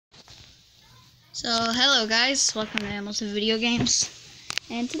So, hello guys, welcome to Hamilton Video Games,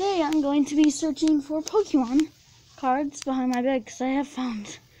 and today I'm going to be searching for Pokemon cards behind my bed, because I have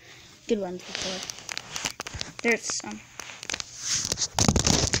found good ones before. There's some.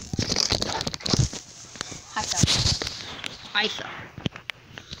 Hytho.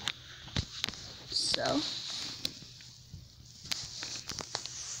 So,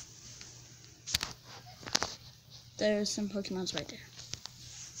 there's some Pokemons right there.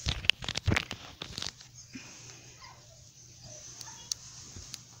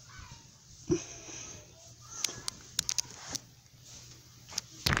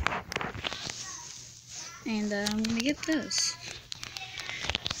 And I'm gonna get those.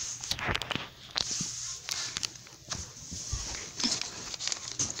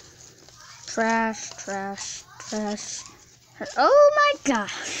 Trash. Oh my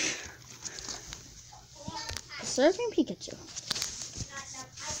gosh! Surfing Pikachu.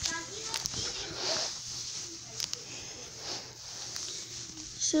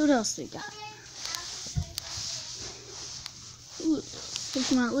 So what else we got? Ooh,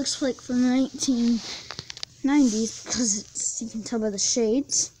 Pokemon, it looks like from the 1990s because it's, you can tell by the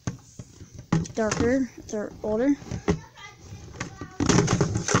shades. Darker if they're older.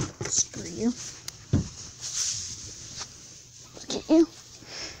 Screw you. Look at you.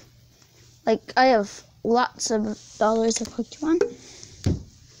 Like, I have lots of dollars of Pokemon.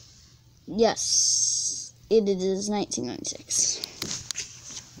 Yes, it is 1996.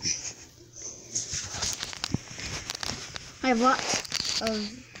 I have lots of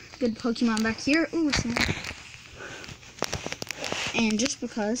good Pokemon back here. Ooh, some more. And just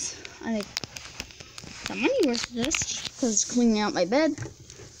because I make some money worth of this, just because it's cleaning out my bed.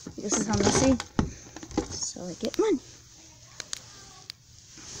 This is how messy. So I get money.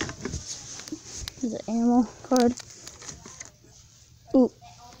 There's an animal card. Ooh.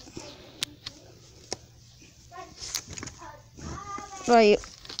 Right.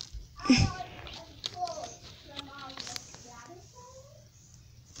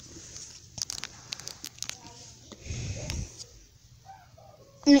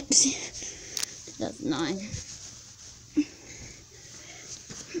 Oopsie. 2009.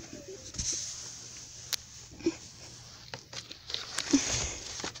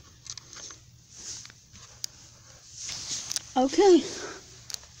 Okay.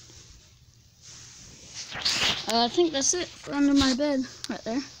 I think that's it for under my bed right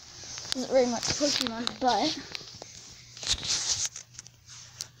there. Isn't very much Pokemon, but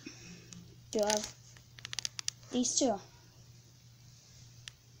do I have these two?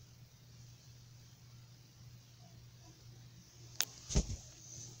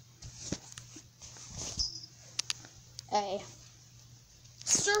 A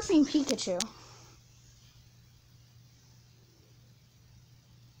Surfing Pikachu.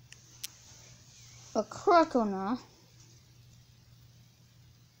 A Crocona.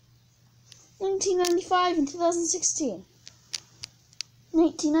 1995 and 2016.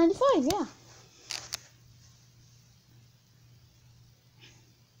 1995, yeah.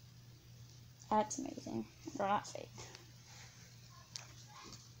 That's amazing. They're not fake.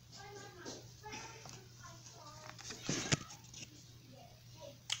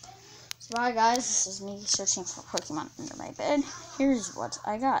 So bye guys, this is me searching for Pokemon under my bed. Here's what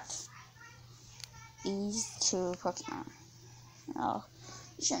I got. These two Pokemon. I'll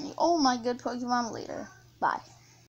be showing you all my good Pokemon later. Bye.